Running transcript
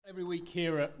Every week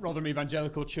here at Rotherham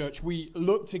Evangelical Church, we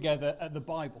look together at the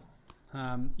Bible.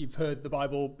 You've heard the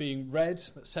Bible being read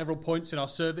at several points in our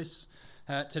service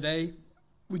today.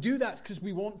 We do that because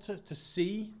we want to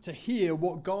see, to hear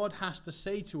what God has to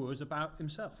say to us about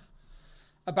himself,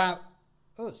 about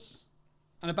us,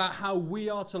 and about how we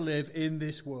are to live in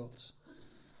this world.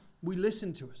 We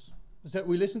listen to us. So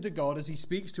we listen to God as he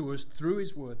speaks to us through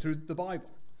his word, through the Bible.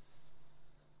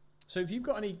 So if you've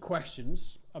got any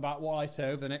questions about what I say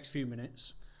over the next few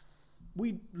minutes,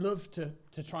 we'd love to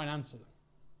try and answer them.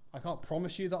 I can't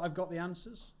promise you that I've got the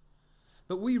answers,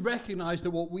 but we recognize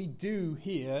that what we do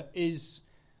here is,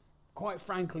 quite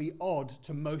frankly, odd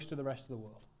to most of the rest of the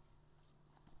world.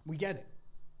 We get it.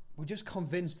 We're just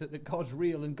convinced that God's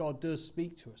real and God does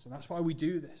speak to us, and that's why we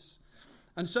do this.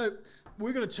 And so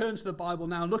we're going to turn to the Bible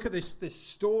now and look at this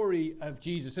story of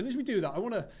Jesus. And as we do that, I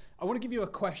want to give you a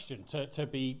question to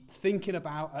be thinking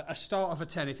about, a start of a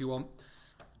 10 if you want.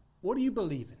 What do you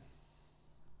believe in?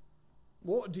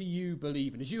 What do you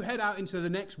believe in? As you head out into the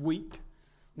next week,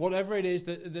 whatever it is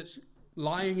that's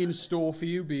lying in store for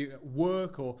you, be it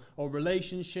work or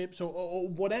relationships or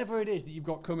whatever it is that you've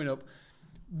got coming up,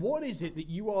 what is it that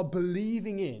you are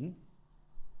believing in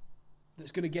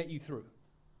that's going to get you through?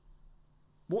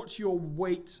 What's your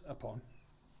weight upon?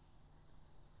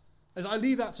 As I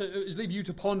leave you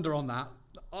to ponder on that,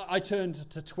 I turned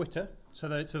to Twitter, to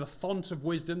the font of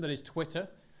wisdom that is Twitter,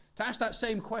 to ask that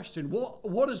same question.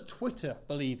 What does Twitter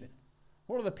believe in?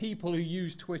 What do the people who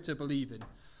use Twitter believe in?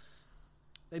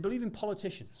 They believe in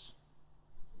politicians.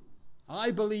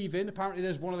 I believe in, apparently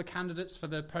there's one of the candidates for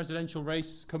the presidential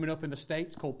race coming up in the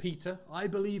States called Peter. I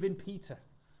believe in Peter.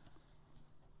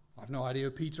 I've no idea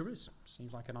who Peter is.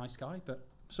 Seems like a nice guy, but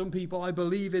some people, I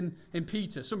believe in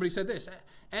Peter. Somebody said this: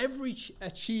 every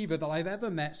achiever that I've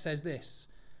ever met says this: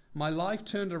 my life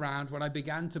turned around when I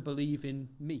began to believe in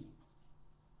me.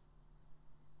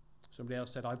 Somebody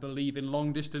else said, I believe in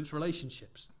long-distance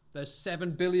relationships. There's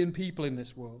 7 billion people in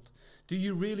this world. Do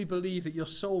you really believe that your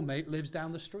soulmate lives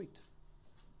down the street?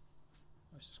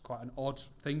 This is quite an odd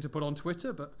thing to put on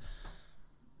Twitter, but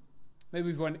maybe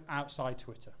we've went outside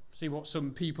Twitter. See what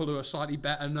some people who are slightly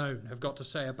better known have got to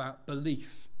say about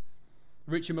belief.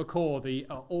 Richard McCaw, the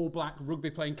all-black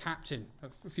rugby-playing captain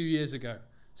a few years ago,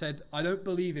 said, I don't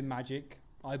believe in magic,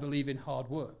 I believe in hard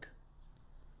work.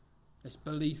 This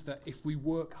belief that if we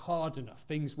work hard enough,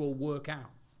 things will work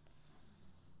out.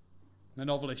 The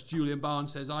novelist Julian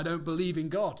Barnes says, I don't believe in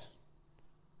God,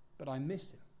 but I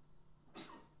miss him.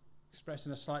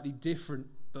 Expressing a slightly different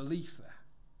belief there.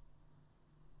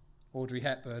 Audrey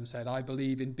Hepburn said, I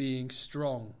believe in being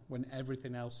strong when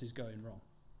everything else is going wrong.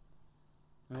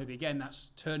 And maybe again, that's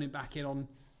turning back in on,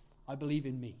 I believe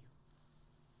in me.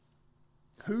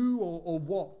 Who or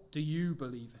what do you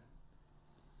believe in?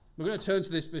 We're going to turn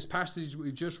to this passage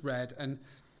we've just read, and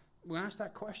we're going to ask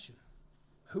that question.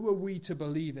 Who are we to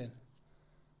believe in?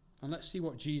 And let's see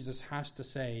what Jesus has to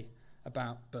say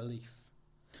about belief.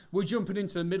 We're jumping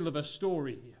into the middle of a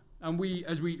story here. And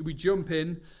as we jump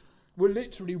in, we're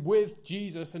literally with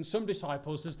Jesus and some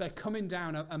disciples as they're coming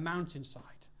down a mountainside.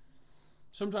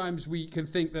 Sometimes we can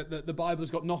think that the Bible has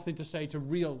got nothing to say to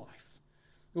real life.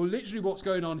 Well, literally what's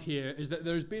going on here is that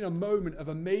there's been a moment of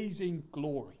amazing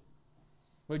glory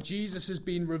where Jesus has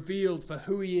been revealed for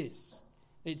who he is.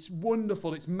 It's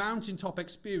wonderful. It's mountaintop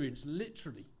experience,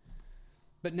 literally.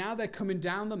 But now they're coming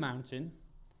down the mountain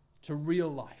to real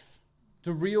life,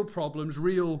 to real problems,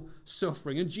 real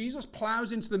suffering. And Jesus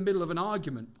plows into the middle of an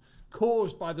argument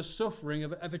caused by the suffering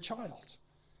of a child,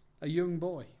 a young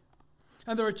boy.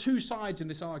 And there are two sides in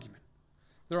this argument.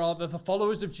 There are the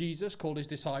followers of Jesus, called his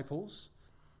disciples,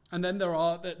 and then there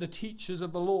are the teachers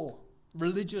of the law,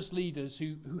 religious leaders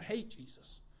who hate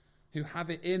Jesus, who have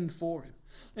it in for him.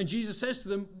 And Jesus says to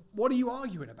them, what are you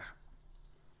arguing about?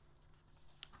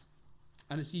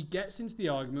 And as he gets into the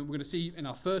argument, we're going to see in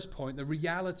our first point the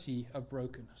reality of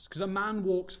brokenness. Because a man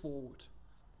walks forward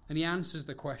and he answers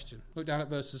the question. Look down at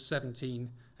verses 17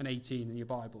 and 18 in your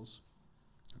Bibles.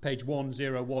 Page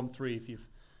 1013 if you've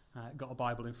got a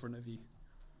Bible in front of you.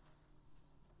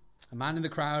 A man in the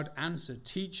crowd answered,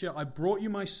 Teacher, I brought you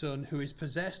my son who is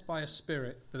possessed by a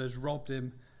spirit that has robbed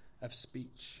him of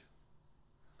speech.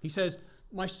 He says,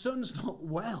 my son's not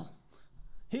well.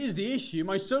 Here's the issue.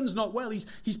 My son's not well.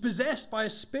 He's possessed by a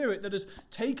spirit that has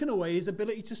taken away his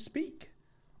ability to speak.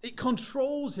 It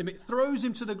controls him. It throws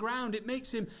him to the ground. It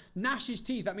makes him gnash his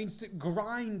teeth. That means to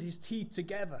grind his teeth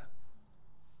together.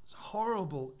 It's a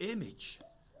horrible image.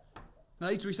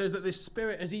 Later he says that this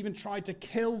spirit has even tried to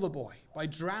kill the boy by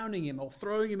drowning him or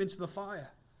throwing him into the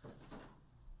fire.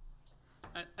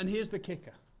 And here's the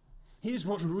kicker. Here's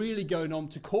what's really going on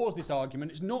to cause this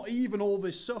argument. It's not even all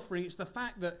this suffering. It's the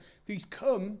fact that he's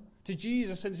come to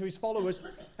Jesus and to his followers,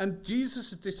 and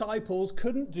Jesus' disciples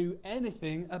couldn't do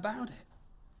anything about it.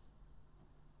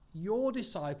 Your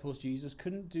disciples, Jesus,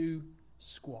 couldn't do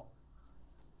squat.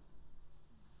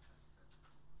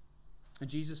 And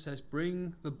Jesus says,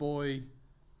 bring the boy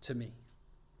to me.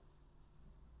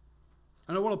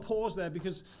 And I want to pause there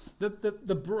because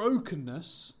the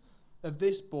brokenness of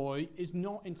this boy is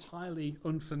not entirely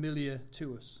unfamiliar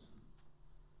to us.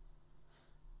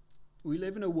 We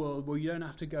live in a world where you don't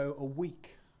have to go a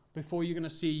week before you're going to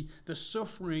see the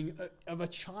suffering of a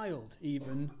child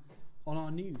even on our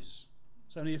news.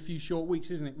 It's only a few short weeks,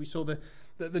 isn't it? We saw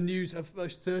the news of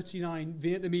those 39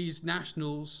 Vietnamese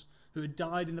nationals who had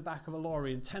died in the back of a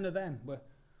lorry, and 10 of them were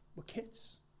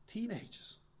kids,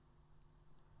 teenagers.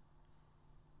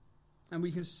 And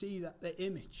we can see that their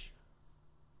image.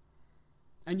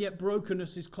 And yet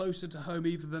brokenness is closer to home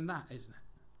even than that, isn't it?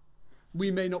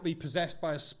 We may not be possessed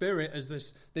by a spirit as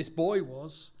this boy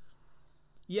was,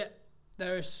 yet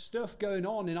there is stuff going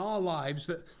on in our lives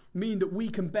that mean that we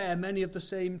can bear many of the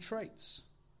same traits.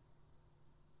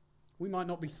 We might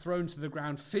not be thrown to the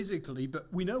ground physically, but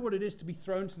we know what it is to be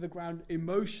thrown to the ground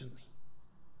emotionally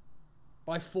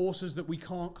by forces that we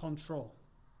can't control.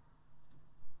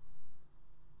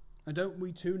 And don't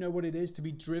we too know what it is to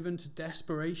be driven to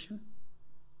desperation?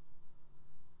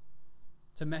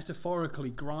 To metaphorically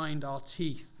grind our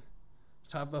teeth,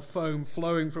 to have the foam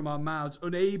flowing from our mouths,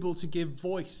 unable to give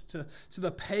voice to the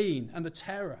pain and the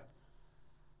terror.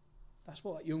 That's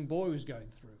what that young boy was going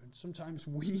through. And sometimes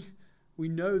we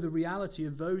know the reality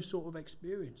of those sort of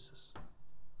experiences.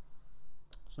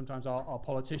 Sometimes our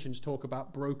politicians talk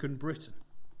about broken Britain.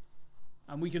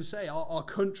 And we can say our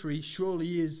country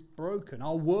surely is broken.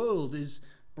 Our world is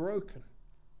broken.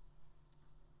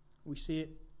 We see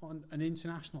it on an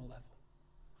international level.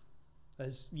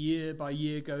 As year by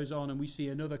year goes on and we see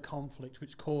another conflict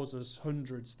which causes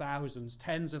hundreds, thousands,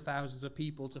 tens of thousands of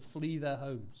people to flee their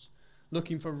homes,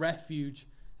 looking for refuge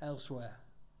elsewhere.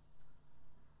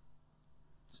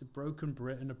 It's a broken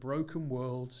Britain, a broken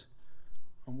world,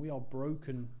 and we are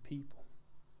broken people.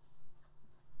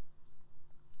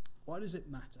 Why does it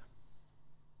matter?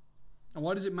 And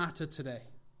why does it matter today?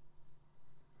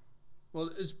 Well,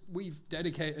 as we've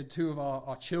dedicated two of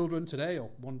our children today, or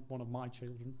one of my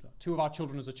children, two of our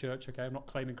children as a church, okay, I'm not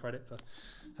claiming credit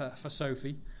for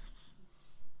Sophie.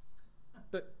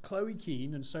 But Chloe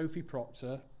Keane and Sophie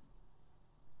Proctor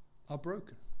are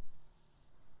broken,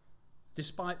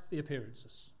 despite the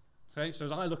appearances. Okay, so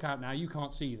as I look out now, you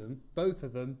can't see them. Both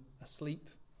of them asleep,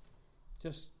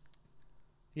 just,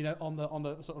 on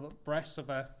the sort of breasts of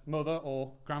their mother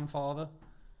or grandfather,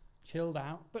 chilled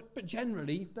out. But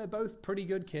generally, they're both pretty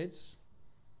good kids.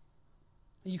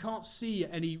 You can't see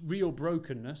any real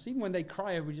brokenness. Even when they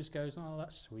cry, everybody just goes, oh,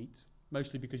 that's sweet.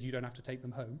 Mostly because you don't have to take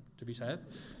them home, to be said.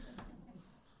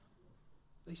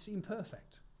 They seem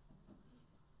perfect.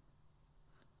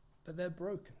 But they're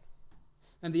broken.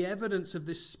 And the evidence of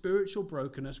this spiritual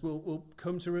brokenness will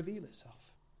come to reveal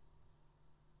itself.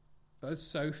 Both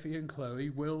Sophie and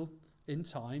Chloe will, in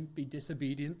time, be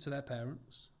disobedient to their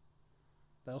parents.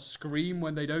 They'll scream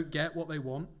when they don't get what they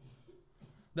want.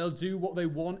 They'll do what they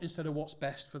want instead of what's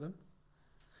best for them.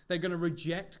 They're going to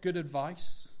reject good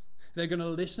advice. They're going to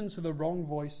listen to the wrong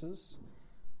voices.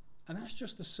 And that's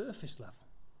just the surface level.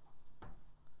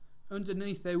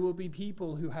 Underneath, there will be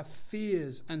people who have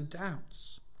fears and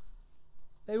doubts.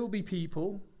 There will be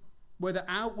people, whether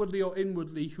outwardly or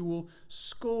inwardly, who will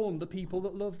scorn the people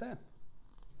that love them.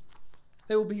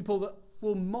 There will be people that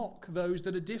will mock those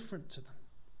that are different to them.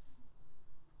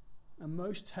 And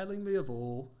most tellingly of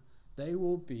all, they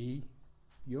will be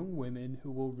young women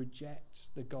who will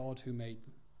reject the God who made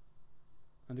them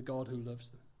and the God who loves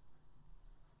them.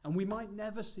 And we might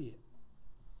never see it.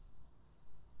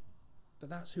 But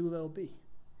that's who they'll be,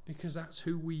 because that's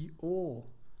who we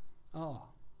all are.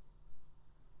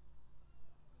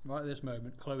 Right at this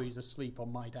moment, Chloe's asleep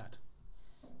on my dad.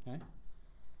 Okay?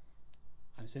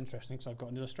 And it's interesting because I've got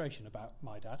an illustration about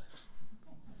my dad.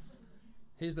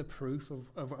 Here's the proof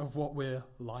of what we're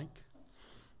like.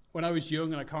 When I was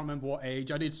young, and I can't remember what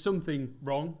age, I did something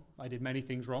wrong. I did many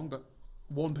things wrong, but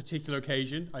one particular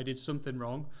occasion, I did something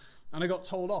wrong, and I got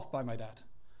told off by my dad.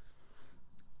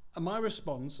 And my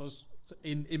response was,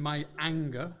 in my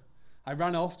anger, I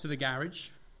ran off to the garage,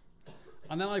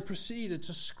 and then I proceeded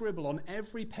to scribble on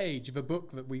every page of a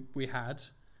book that we had,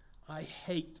 I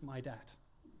hate my dad.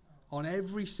 On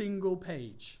every single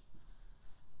page.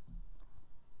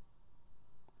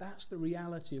 That's the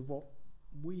reality of what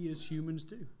we as humans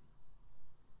do.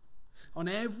 On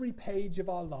every page of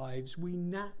our lives, we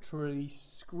naturally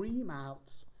scream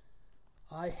out,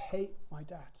 I hate my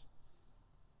dad.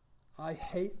 I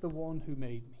hate the one who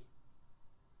made me.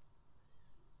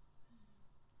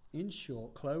 In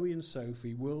short, Chloe and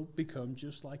Sophie will become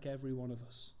just like every one of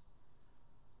us.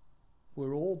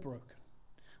 We're all broken.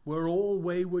 We're all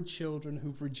wayward children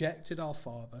who've rejected our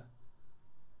Father,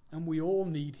 and we all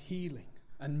need healing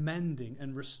and mending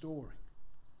and restoring.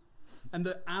 And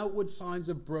the outward signs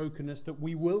of brokenness that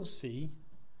we will see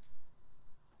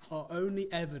are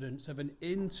only evidence of an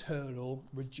internal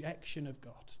rejection of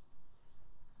God.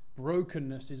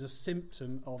 Brokenness is a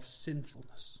symptom of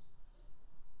sinfulness.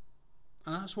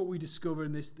 And that's what we discover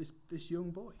in this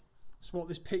young boy. That's what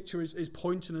this picture is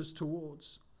pointing us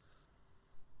towards.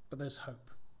 But there's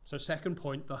hope. So second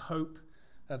point, the hope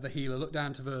of the healer. Look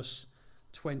down to verse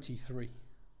 23.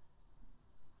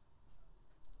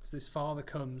 As this father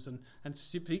comes and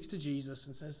speaks to Jesus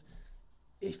and says,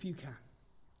 if you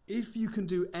can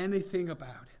do anything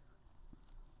about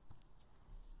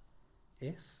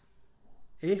it.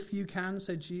 If you can,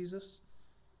 said Jesus,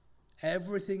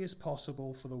 everything is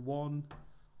possible for the one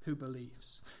who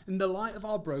believes. In the light of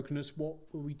our brokenness, what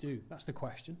will we do? That's the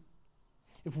question.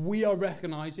 If we are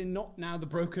recognizing not now the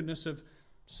brokenness of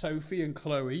Sophie and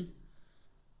Chloe,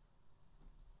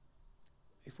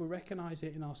 if we recognize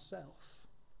it in ourselves,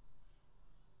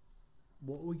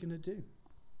 what are we going to do?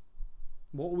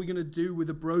 What are we going to do with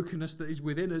the brokenness that is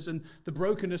within us and the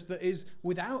brokenness that is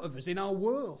without of us in our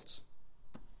world?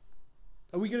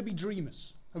 Are we going to be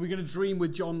dreamers? Are we going to dream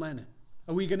with John Lennon?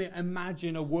 Are we going to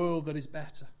imagine a world that is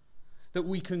better? That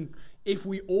we can, if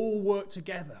we all work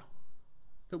together,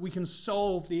 that we can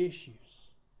solve the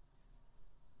issues?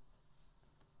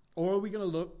 Or are we going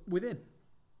to look within?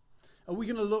 Are we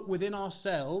going to look within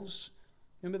ourselves?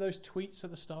 Remember those tweets at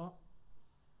the start?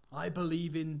 I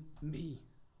believe in me.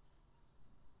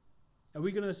 Are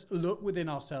we going to look within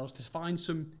ourselves to find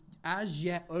some as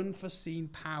yet unforeseen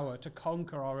power to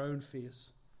conquer our own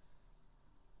fears?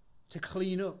 To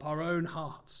clean up our own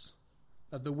hearts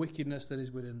of the wickedness that is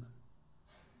within them?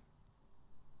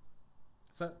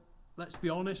 But let's be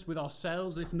honest with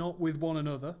ourselves, if not with one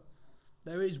another.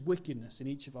 There is wickedness in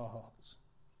each of our hearts.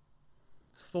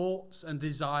 Thoughts and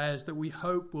desires that we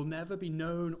hope will never be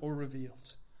known or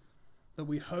revealed. That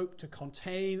we hope to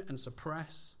contain and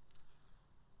suppress.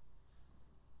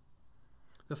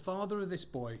 The father of this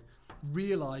boy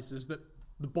realizes that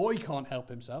the boy can't help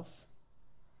himself.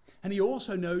 And he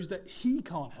also knows that he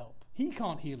can't help. He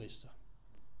can't heal his son.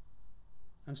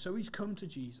 And so he's come to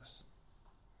Jesus.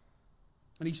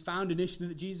 And he's found initially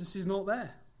that Jesus is not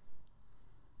there.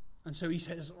 And so he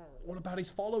says, what about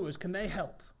his followers? Can they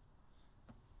help?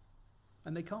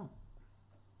 And they can't.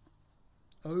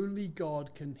 Only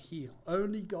God can heal.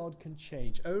 Only God can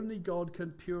change. Only God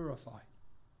can purify.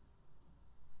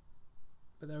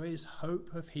 But there is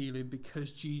hope of healing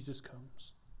because Jesus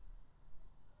comes.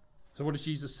 So what does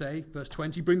Jesus say? Verse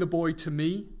 20, bring the boy to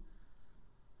me.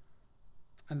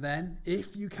 And then,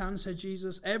 if you can, said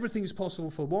Jesus, everything is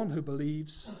possible for one who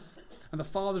believes. And the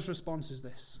Father's response is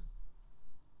this: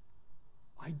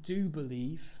 I do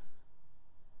believe.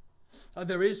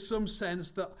 There is some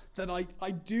sense that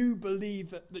I do believe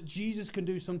that Jesus can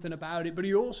do something about it, but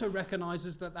he also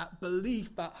recognizes that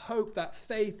belief, that hope, that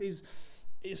faith is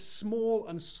small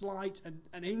and slight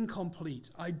and incomplete.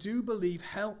 I do believe,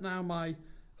 help now my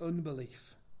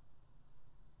unbelief.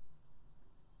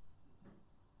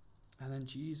 And then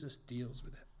Jesus deals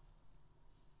with it.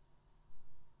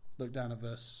 Look down at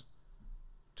verse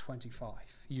 25.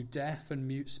 You deaf and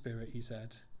mute spirit, he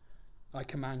said, I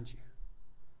command you,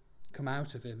 come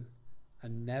out of him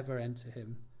and never enter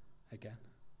him again.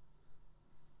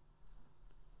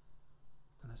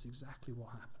 And that's exactly what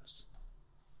happens.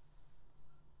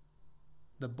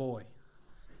 The boy,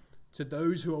 to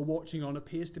those who are watching on,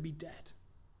 appears to be dead.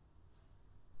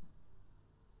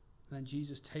 And then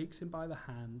Jesus takes him by the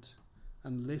hand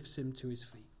and lifts him to his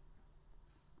feet.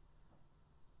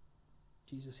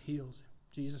 Jesus heals him.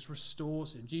 Jesus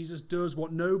restores him. Jesus does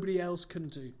what nobody else can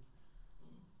do.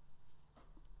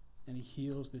 And he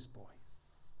heals this boy.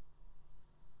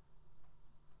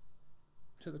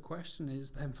 So the question is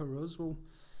then for us, well,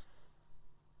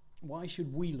 why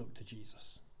should we look to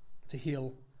Jesus to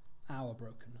heal our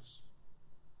brokenness?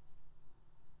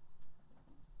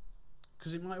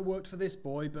 Because it might have worked for this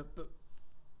boy, but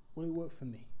will it work for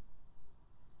me?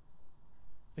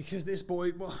 Because this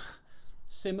boy, well,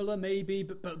 similar maybe,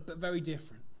 but very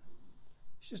different.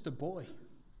 He's just a boy.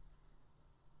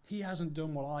 He hasn't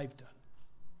done what I've done.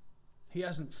 He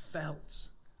hasn't felt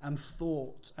and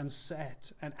thought and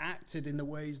said and acted in the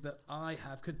ways that I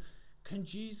have. Can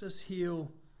Jesus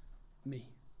heal me.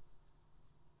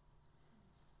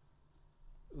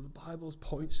 Well, the Bible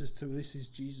points us to this is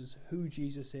Jesus, who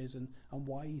Jesus is and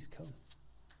why he's come.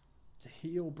 To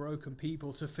heal broken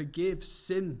people, to forgive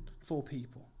sinful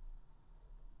people.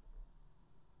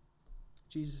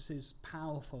 Jesus is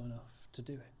powerful enough to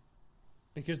do it.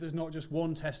 Because there's not just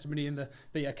one testimony in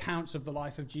the accounts of the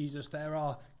life of Jesus. There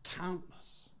are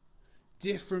countless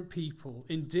different people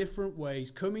in different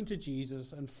ways coming to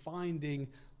Jesus and finding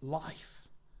life.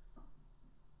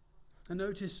 And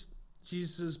notice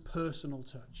Jesus' personal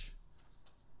touch.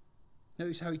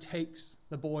 Notice how he takes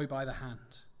the boy by the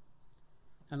hand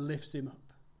and lifts him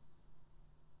up.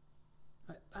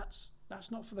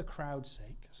 That's not for the crowd's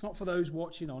sake. It's not for those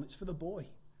watching on. It's for the boy.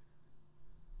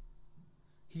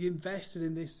 He's invested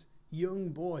in this young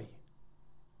boy.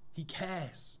 He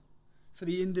cares for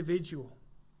the individual.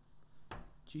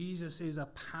 Jesus is a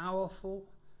powerful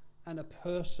and a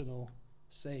personal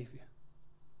Saviour.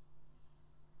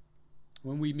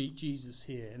 When we meet Jesus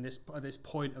here at this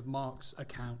point of Mark's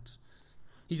account,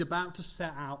 he's about to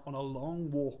set out on a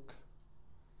long walk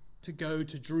to go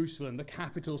to Jerusalem, the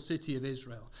capital city of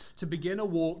Israel, to begin a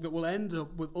walk that will end up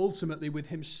ultimately with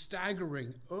him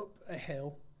staggering up a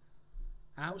hill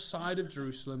outside of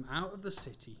Jerusalem, out of the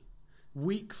city,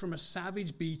 weak from a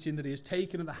savage beating that he has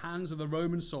taken at the hands of the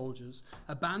Roman soldiers,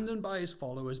 abandoned by his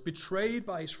followers, betrayed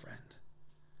by his friend,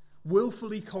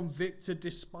 willfully convicted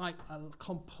despite a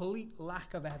complete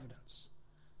lack of evidence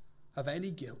of any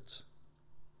guilt.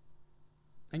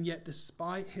 And yet,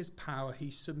 despite his power, he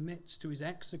submits to his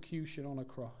execution on a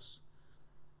cross.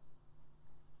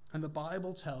 And the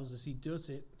Bible tells us he does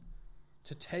it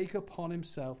to take upon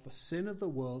himself the sin of the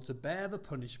world, to bear the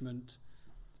punishment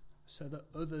so that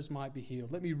others might be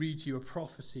healed. Let me read to you a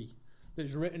prophecy that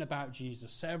is written about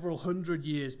Jesus several hundred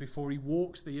years before he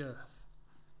walks the earth.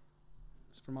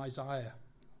 It's from Isaiah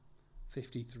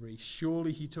 53.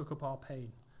 Surely he took up our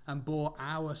pain and bore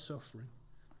our suffering.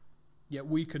 Yet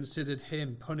we considered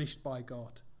him punished by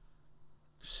God,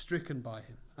 stricken by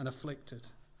him and afflicted.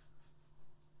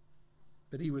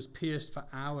 But he was pierced for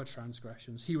our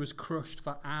transgressions. He was crushed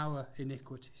for our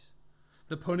iniquities.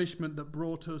 The punishment that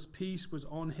brought us peace was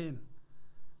on him,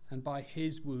 and by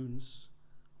his wounds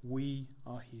we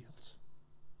are healed.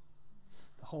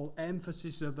 The whole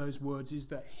emphasis of those words is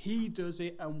that he does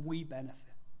it and we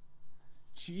benefit.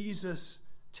 Jesus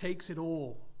takes it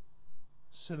all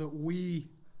so that we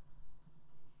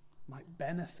might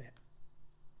benefit,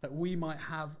 that we might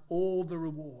have all the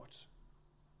rewards,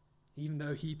 even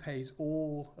though he pays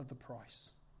all of the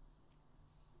price.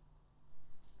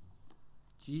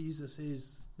 Jesus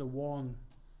is the one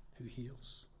who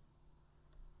heals.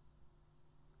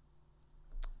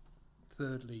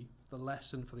 Thirdly, the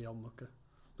lesson for the onlooker.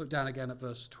 Look down again at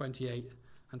verse 28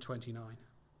 and 29.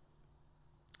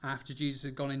 After Jesus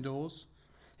had gone indoors,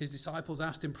 his disciples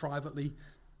asked him privately,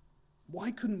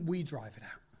 "Why couldn't we drive it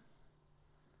out?"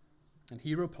 And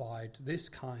he replied, "This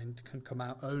kind can come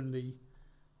out only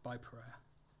by prayer."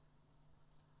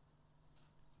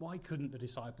 Why couldn't the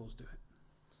disciples do it?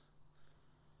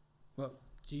 Well,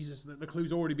 Jesus, the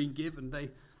clue's already been given.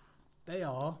 They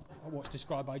are what's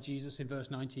described by Jesus in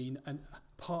verse 19, and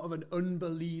part of an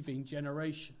unbelieving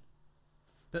generation.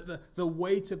 That the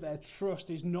weight of their trust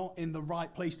is not in the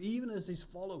right place, even as his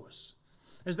followers.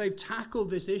 As they've tackled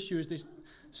this issue, as this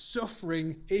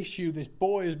suffering issue, this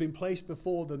boy has been placed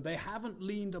before them, they haven't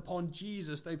leaned upon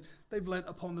Jesus, they've leant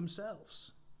upon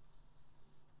themselves.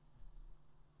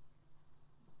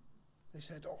 They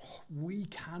said, we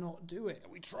cannot do it.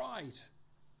 We tried.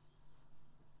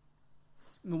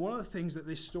 And one of the things that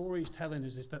this story is telling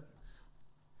us is that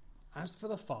as for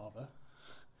the Father,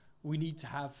 we need to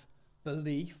have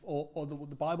belief, or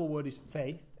the Bible word is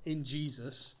faith, in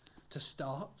Jesus to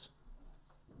start.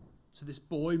 So this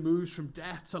boy moves from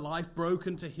death to life,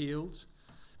 broken to healed.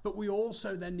 But we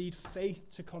also then need faith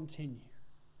to continue.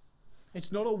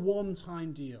 It's not a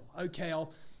one-time deal. Okay,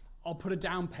 I'll put a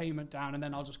down payment down and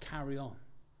then I'll just carry on.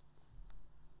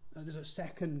 No, there's a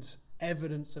second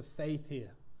evidence of faith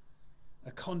here.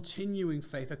 A continuing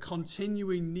faith, a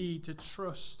continuing need to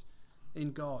trust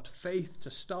in God. Faith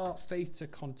to start, faith to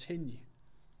continue.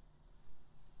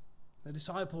 The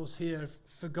disciples here have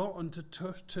forgotten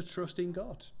to trust in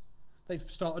God. They've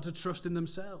started to trust in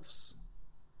themselves.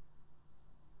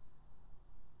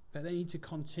 But they need to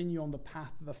continue on the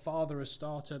path that the Father has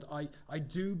started. I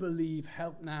do believe,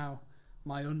 help now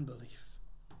my unbelief.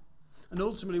 And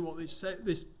ultimately what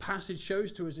this passage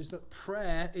shows to us is that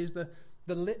prayer is the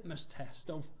litmus test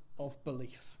of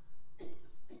belief.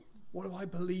 What do I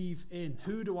believe in?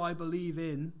 Who do I believe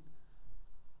in?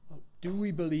 Well, do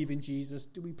we believe in Jesus?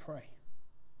 Do we pray?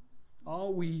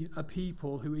 Are we a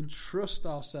people who entrust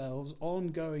ourselves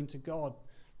ongoing to God,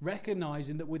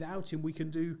 recognizing that without him we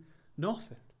can do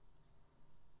nothing?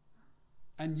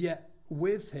 And yet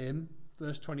with him,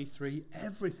 verse 23,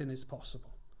 everything is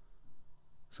possible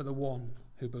for the one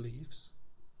who believes.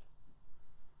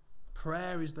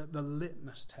 Prayer is the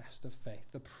litmus test of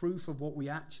faith, the proof of what we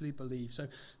actually believe. So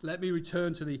let me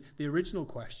return to the original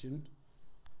question.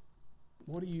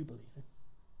 What do you believe in?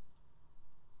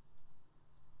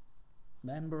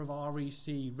 Member of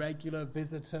REC, regular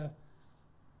visitor,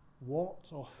 what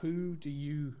or who do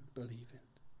you believe in?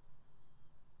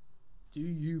 Do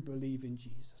you believe in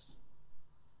Jesus?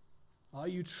 Are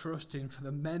you trusting for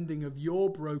the mending of your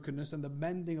brokenness and the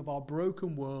mending of our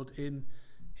broken world in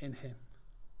him?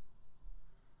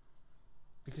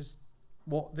 Because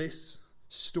what this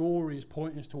story is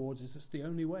pointing us towards is it's the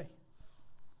only way.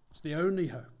 It's the only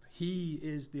hope. He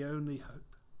is the only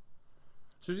hope.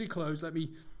 So as we close, let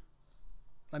me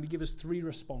give us 3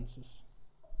 responses.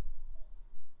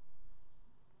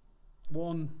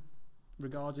 One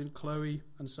regarding Chloe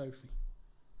and Sophie.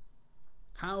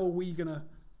 How are we going to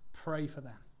pray for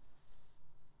them?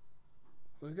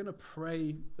 We're going to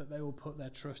pray that they will put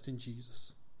their trust in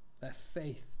Jesus, their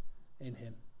faith in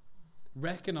him.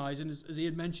 Recognizing, as he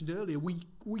had mentioned earlier,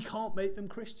 we can't make them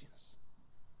Christians.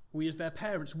 We as their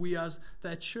parents, we as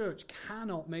their church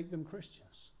cannot make them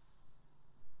Christians.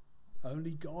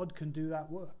 Only God can do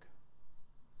that work.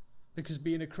 Because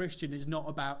being a Christian is not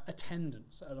about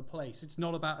attendance at a place. It's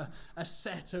not about a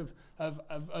set of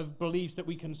beliefs that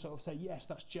we can sort of say, yes,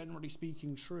 that's generally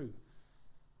speaking true.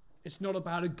 It's not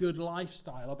about a good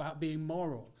lifestyle, about being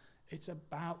moral. It's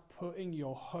about putting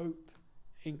your hope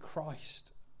in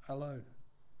Christ alone.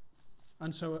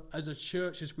 And so as a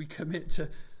church, as we commit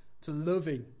to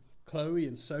loving Chloe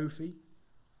and Sophie,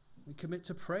 we commit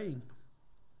to praying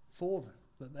for them,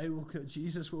 that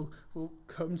Jesus will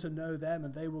come to know them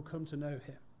and they will come to know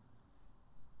him.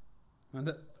 And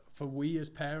that for we as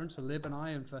parents, for Lib and I,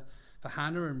 and for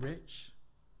Hannah and Rich,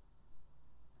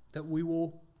 that we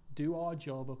will do our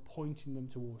job of pointing them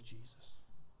towards Jesus.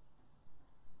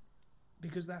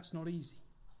 Because that's not easy.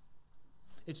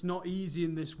 It's not easy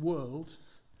in this world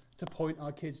to point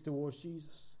our kids towards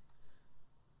Jesus.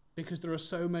 Because there are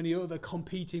so many other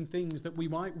competing things that we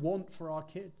might want for our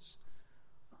kids.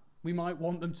 We might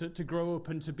want them to grow up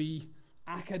and to be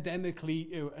academically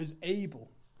as able.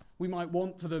 We might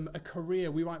want for them a career.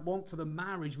 We might want for them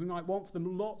marriage. We might want for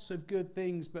them lots of good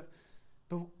things. But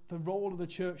the role of the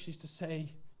church is to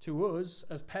say to us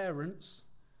as parents,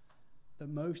 the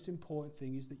most important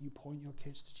thing is that you point your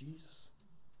kids to Jesus.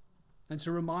 And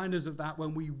to remind us of that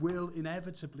when we will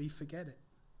inevitably forget it.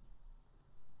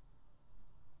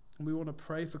 And we want to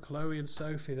pray for Chloe and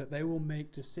Sophie that they will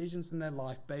make decisions in their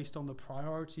life based on the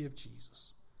priority of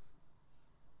Jesus.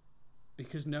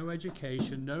 Because no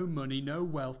education, no money, no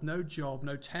wealth, no job,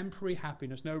 no temporary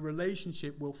happiness, no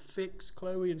relationship will fix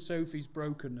Chloe and Sophie's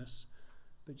brokenness,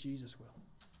 but Jesus will.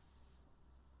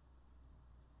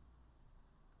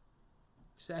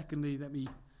 Secondly, let me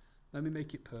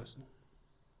make it personal.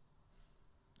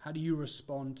 How do you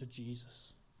respond to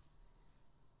Jesus?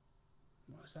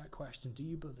 What's that question? Do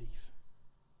you believe?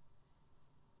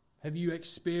 Have you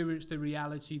experienced the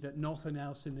reality that nothing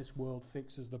else in this world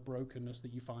fixes the brokenness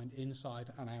that you find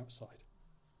inside and outside?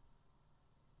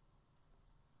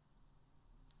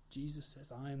 Jesus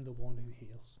says, I am the one who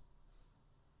heals.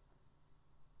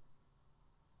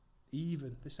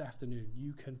 Even this afternoon,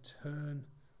 you can turn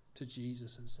to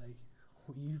Jesus and say,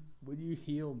 will you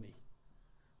heal me?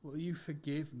 Will you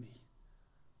forgive me?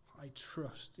 I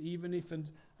trust, even if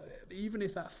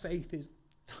that faith is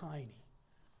tiny.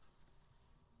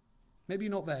 Maybe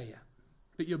you're not there yet,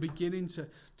 but you're beginning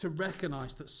to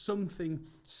recognize that something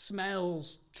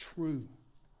smells true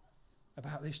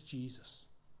about this Jesus.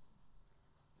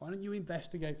 Why don't you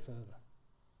investigate further?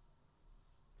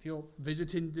 If you're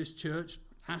visiting this church,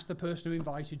 ask the person who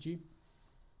invited you.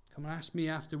 Come and ask me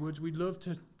afterwards. We'd love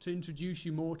to introduce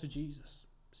you more to Jesus.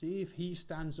 See if he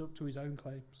stands up to his own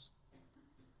claims.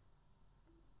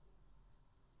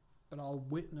 But our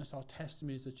witness, our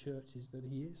testimony as a church is that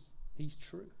he is. He's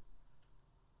true.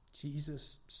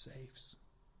 Jesus saves.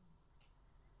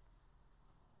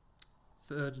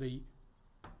 Thirdly,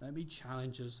 let me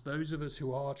challenge us, those of us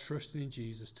who are trusting in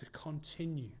Jesus, to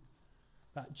continue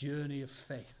that journey of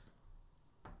faith.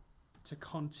 To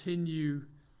continue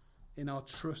in our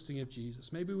trusting of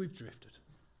Jesus. Maybe we've drifted.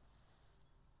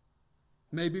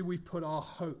 Maybe we've put our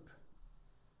hope,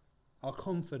 our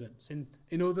confidence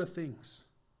in other things.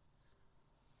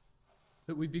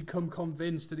 That we've become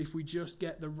convinced that if we just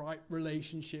get the right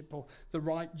relationship or the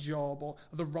right job or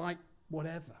the right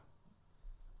whatever,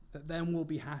 that then we'll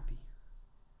be happy.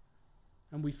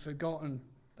 And we've forgotten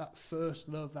that first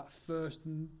love, that first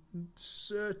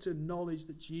certain knowledge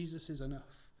that Jesus is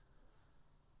enough.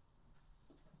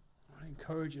 I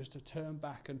encourage us to turn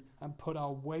back and put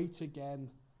our weight again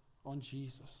on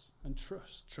Jesus and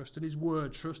trust in his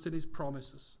word, trust in his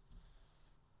promises.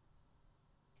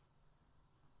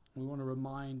 We want to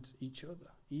remind each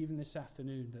other, even this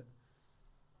afternoon,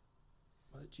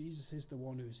 that Jesus is the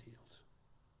one who is healed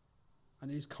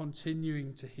and is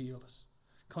continuing to heal us,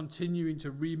 continuing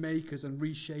to remake us and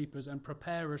reshape us and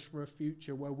prepare us for a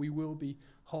future where we will be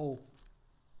whole.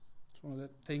 It's one of the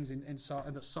things in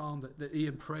the psalm that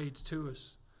Ian prayed to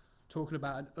us, talking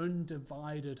about an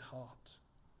undivided heart.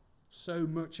 So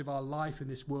much of our life in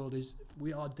this world is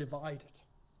we are divided.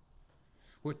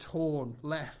 We're torn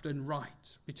left and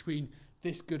right between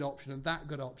this good option and that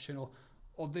good option,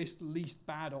 or this least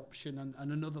bad option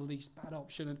and another least bad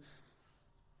option. And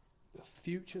the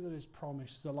future that is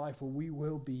promised is a life where we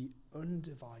will be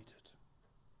undivided.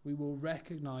 We will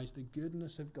recognize the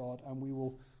goodness of God, and we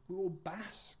will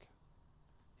bask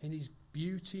in his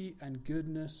beauty and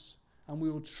goodness, and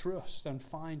we will trust and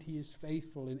find he is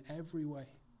faithful in every way.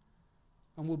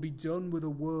 And we'll be done with a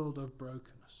world of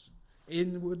brokenness,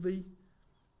 inwardly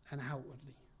and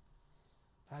outwardly.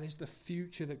 That is the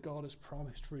future that God has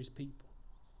promised for his people.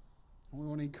 And we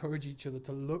want to encourage each other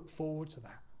to look forward to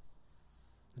that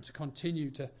and to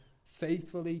continue to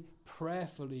faithfully,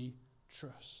 prayerfully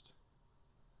trust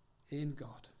in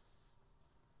God.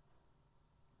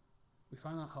 We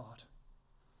find that hard.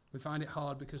 We find it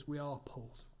hard because we are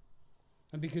pulled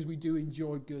and because we do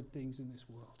enjoy good things in this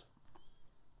world.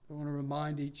 We want to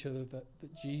remind each other that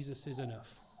Jesus is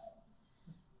enough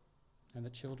and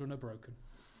that children are broken.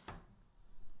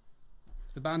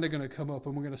 The band are going to come up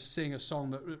and we're going to sing a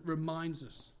song that reminds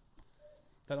us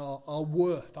that our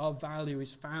worth, our value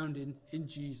is found in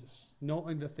Jesus, not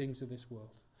in the things of this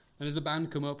world. And as the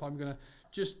band come up, I'm going to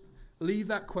just leave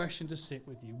that question to sit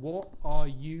with you. What are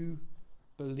you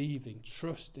believing,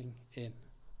 trusting in?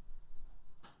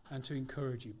 And to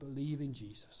encourage you, believe in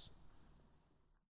Jesus.